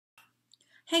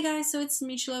Hey guys, so it's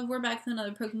Michelle. We're back with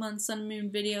another Pokemon Sun and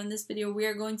Moon video. In this video, we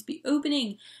are going to be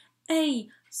opening a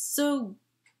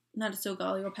not a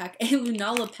Solgaleo pack, a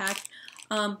Lunala pack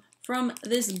from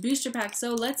this booster pack.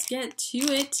 So let's get to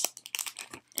it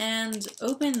and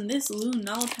open this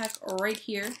Lunala pack right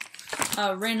here,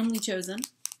 randomly chosen.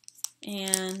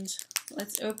 And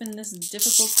let's open this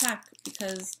difficult pack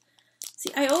because,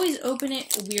 see, I always open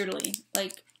it weirdly.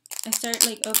 Like, I start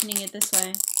like opening it this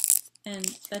way,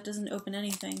 and that doesn't open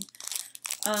anything.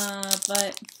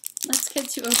 But let's get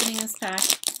to opening this pack.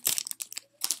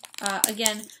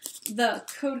 Again, the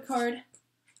code card,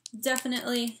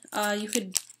 definitely, you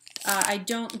could, I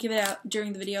don't give it out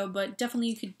during the video, but definitely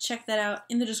you could check that out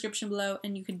in the description below,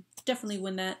 and you could definitely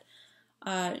win that,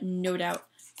 no doubt.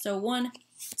 So 1,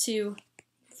 2,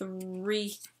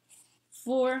 3,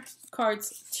 4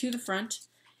 cards to the front,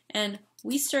 and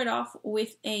we start off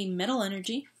with a Metal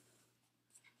Energy,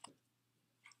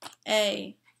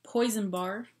 a Poison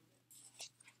Bar,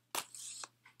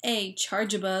 a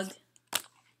Charjabug,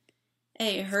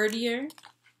 a Herdier,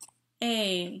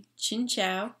 a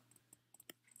Chinchou,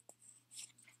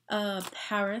 a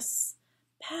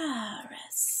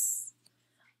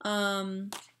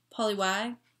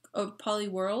Poliwag, or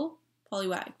Poliwhirl,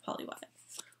 Poliwag.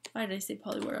 Why did I say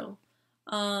Poliwhirl?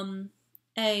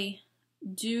 A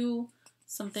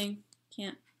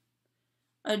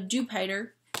Dewpider,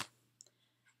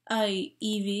 a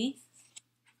Eevee,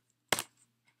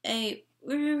 a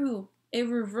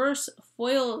reverse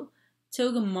foil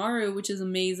Togedemaru, which is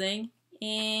amazing,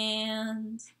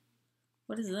 and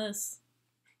what is this?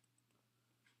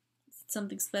 Is it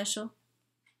something special?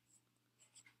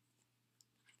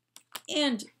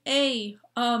 And a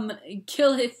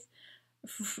Gillith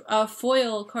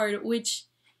foil card, which,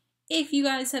 if you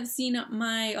guys have seen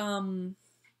my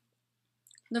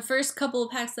the first couple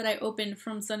of packs that I opened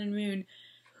from Sun and Moon,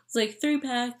 it's like 3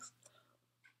 packs.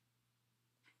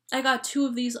 I got 2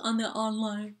 of these on the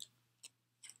online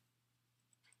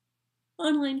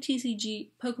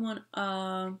TCG Pokemon,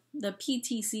 the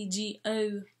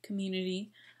PTCGO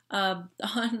community,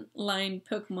 online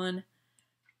Pokemon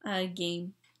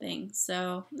game thing.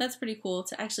 So that's pretty cool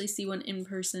to actually see one in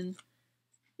person.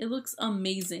 It looks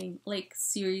amazing, like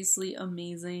seriously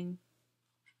amazing.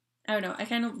 I don't know, I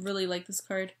kind of really like this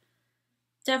card.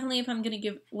 Definitely, if I'm gonna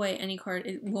give away any card,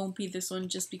 it won't be this one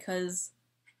just because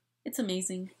it's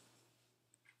amazing.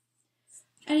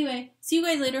 Anyway, see you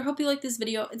guys later. Hope you like this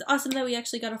video. It's awesome that we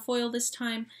actually got a foil this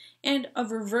time, and a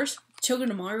reverse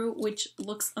Togedemaru, which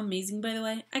looks amazing, by the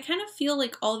way. I kind of feel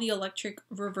like all the electric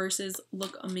reverses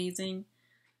look amazing.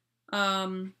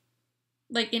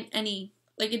 Like in any,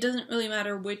 like it doesn't really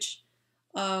matter which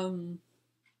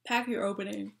pack you're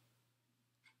opening,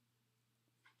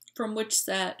 from which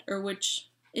set or which,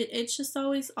 it's just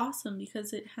always awesome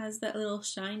because it has that little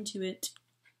shine to it.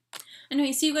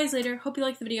 Anyway, see you guys later. Hope you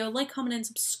liked the video. Like, comment, and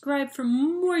subscribe for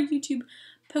more YouTube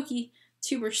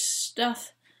PokeTuber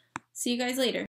stuff. See you guys later.